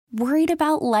Worried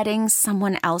about letting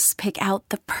someone else pick out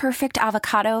the perfect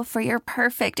avocado for your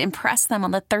perfect impress them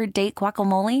on the third date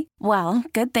guacamole? Well,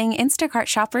 good thing Instacart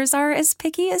shoppers are as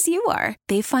picky as you are.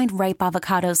 They find ripe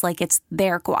avocados like it's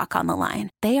their guac on the line.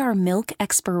 They are milk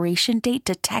expiration date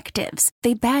detectives.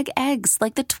 They bag eggs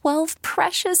like the 12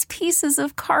 precious pieces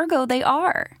of cargo they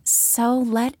are. So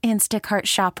let Instacart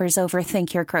shoppers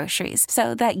overthink your groceries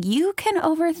so that you can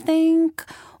overthink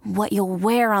what you'll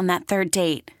wear on that third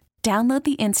date. Download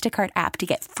the Instacart app to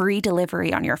get free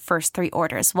delivery on your first 3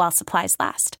 orders while supplies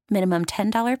last. Minimum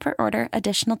 $10 per order.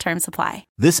 Additional terms apply.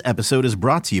 This episode is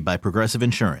brought to you by Progressive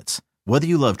Insurance. Whether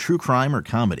you love true crime or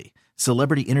comedy,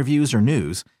 celebrity interviews or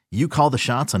news, you call the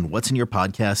shots on what's in your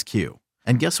podcast queue.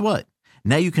 And guess what?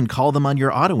 Now you can call them on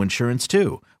your auto insurance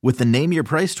too with the Name Your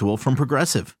Price tool from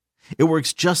Progressive. It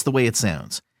works just the way it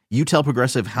sounds. You tell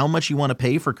Progressive how much you want to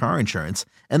pay for car insurance,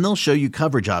 and they'll show you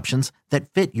coverage options that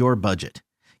fit your budget.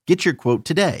 Get your quote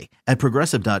today at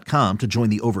Progressive.com to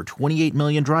join the over 28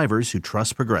 million drivers who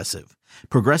trust Progressive.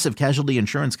 Progressive Casualty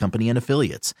Insurance Company and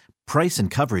Affiliates. Price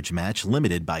and coverage match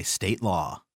limited by state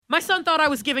law. My son thought I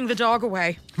was giving the dog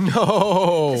away.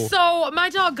 No. So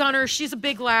my dog Gunner, she's a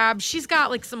big lab. She's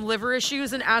got like some liver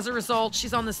issues, and as a result,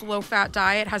 she's on this low-fat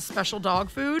diet, has special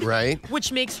dog food. Right.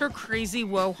 Which makes her crazy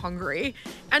whoa hungry.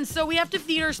 And so we have to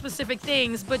feed her specific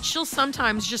things, but she'll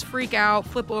sometimes just freak out,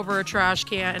 flip over a trash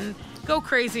can, go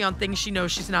crazy on things she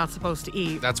knows she's not supposed to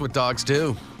eat. That's what dogs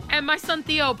do. And my son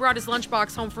Theo brought his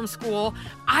lunchbox home from school.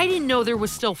 I didn't know there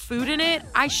was still food in it.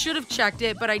 I should have checked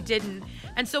it, but I didn't.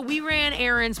 And so we ran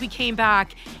errands, we came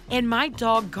back, and my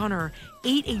dog Gunner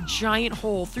ate a giant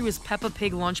hole through his Peppa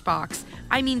Pig lunchbox.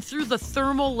 I mean, through the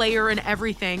thermal layer and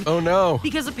everything. Oh, no.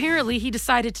 Because apparently he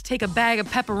decided to take a bag of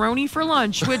pepperoni for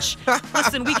lunch, which,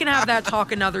 listen, we can have that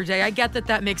talk another day. I get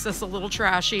that makes us a little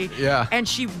trashy. Yeah. And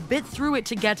she bit through it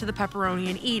to get to the pepperoni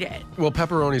and eat it. Well,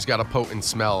 pepperoni's got a potent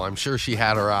smell. I'm sure she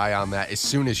had her eye on that as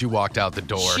soon as you walked out the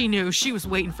door. She knew. She was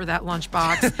waiting for that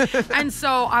lunchbox. And so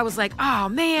I was like, oh,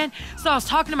 man. So I was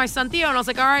talking to my son Theo, and I was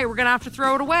like, all right, we're going to have to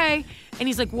throw it away. And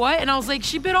he's like, what? And I was like,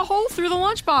 she bit a hole through the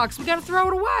lunchbox. We got to throw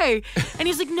it away. And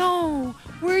he's like, no,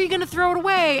 where are you going to throw it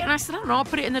away? And I said, I don't know. I'll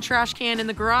put it in the trash can in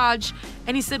the garage.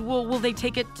 And he said, well, will they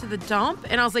take it to the dump?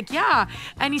 And I was like, yeah.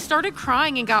 And he started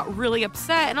crying and got really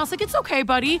upset. And I was like, it's okay,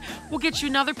 buddy. We'll get you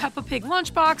another Peppa Pig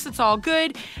lunchbox. It's all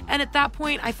good. And at that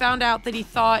point, I found out that he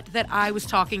thought that I was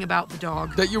talking about the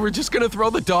dog. That you were just going to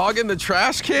throw the dog in the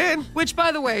trash can? Which,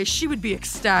 by the way, she would be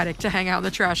ecstatic to hang out in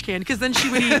the trash can, because then she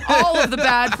would eat all of the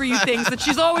bad-for-you things that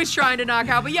she's always trying to knock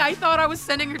out. But yeah, I thought I was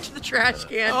sending her to the trash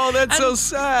can. Oh, that's so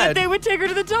sad. That they would take her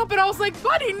to the dump, and I was like,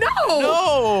 buddy,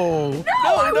 no. No,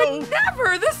 I would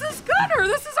never. This is Gunner.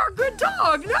 This is our good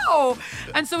dog. No.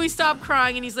 And so he stopped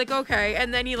crying, and he's like, okay.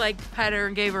 And then he like pet her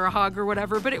and gave her a hug or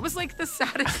whatever. But it was like the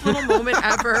saddest little moment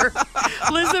ever.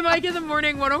 Liz and Mike in the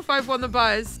morning, 105.1 The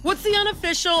Buzz. What's the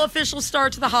official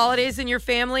start to the holidays in your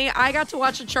family? I got to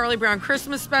watch a Charlie Brown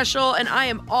Christmas special, and I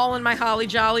am all in my holly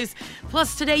jollies.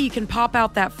 Plus, today you can pop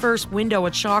out that first window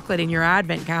of chocolate in your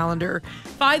advent calendar.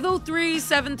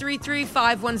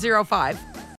 503-733-5105.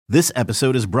 This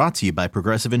episode is brought to you by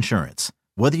Progressive Insurance.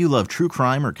 Whether you love true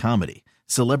crime or comedy,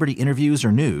 celebrity interviews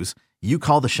or news, you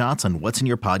call the shots on what's in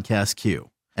your podcast queue.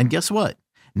 And guess what?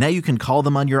 Now you can call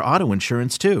them on your auto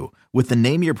insurance too with the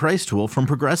Name Your Price tool from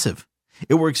Progressive.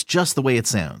 It works just the way it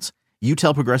sounds. You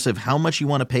tell Progressive how much you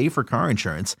want to pay for car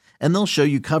insurance, and they'll show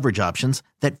you coverage options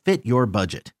that fit your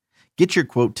budget. Get your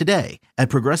quote today at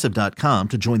Progressive.com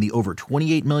to join the over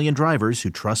 28 million drivers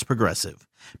who trust Progressive.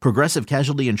 Progressive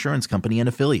Casualty Insurance Company and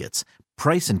Affiliates.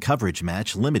 Price and coverage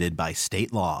match limited by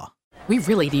state law. We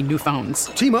really need new phones.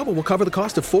 T-Mobile will cover the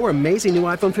cost of 4 amazing new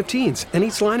iPhone 15s, and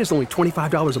each line is only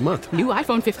 $25 a month. New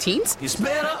iPhone 15s? It's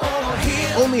better over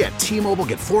here. Only at T-Mobile,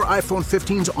 get 4 iPhone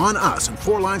 15s on us and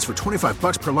 4 lines for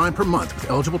 $25 per line per month with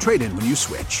eligible trade-in when you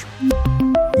switch.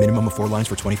 Minimum of 4 lines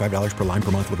for $25 per line per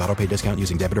month with autopay discount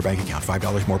using debit or bank account.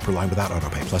 $5 more per line without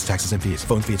autopay, plus taxes and fees.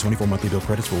 Phone fee at 24 monthly bill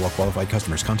credits for well-qualified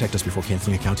customers. Contact us before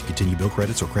canceling account to continue bill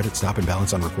credits or credit stop and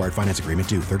balance on required finance agreement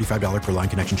due. $35 per line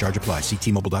connection charge applies. See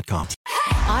T-Mobile.com.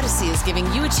 Odyssey is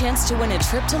giving you a chance to win a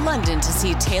trip to London to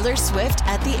see Taylor Swift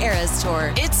at the Eras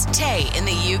Tour. It's Tay in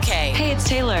the UK. Hey, it's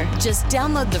Taylor. Just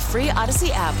download the free Odyssey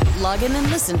app, log in and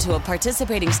listen to a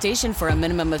participating station for a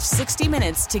minimum of 60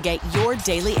 minutes to get your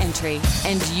daily entry.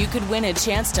 And you could win a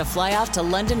chance to fly off to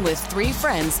London with 3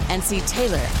 friends and see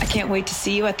Taylor. I can't wait to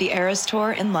see you at the Eras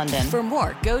Tour in London. For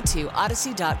more, go to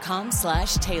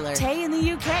odyssey.com/Taylor. Tay in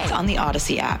the UK. It's on the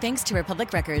Odyssey app. Thanks to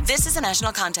Republic Records. This is a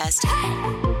national contest.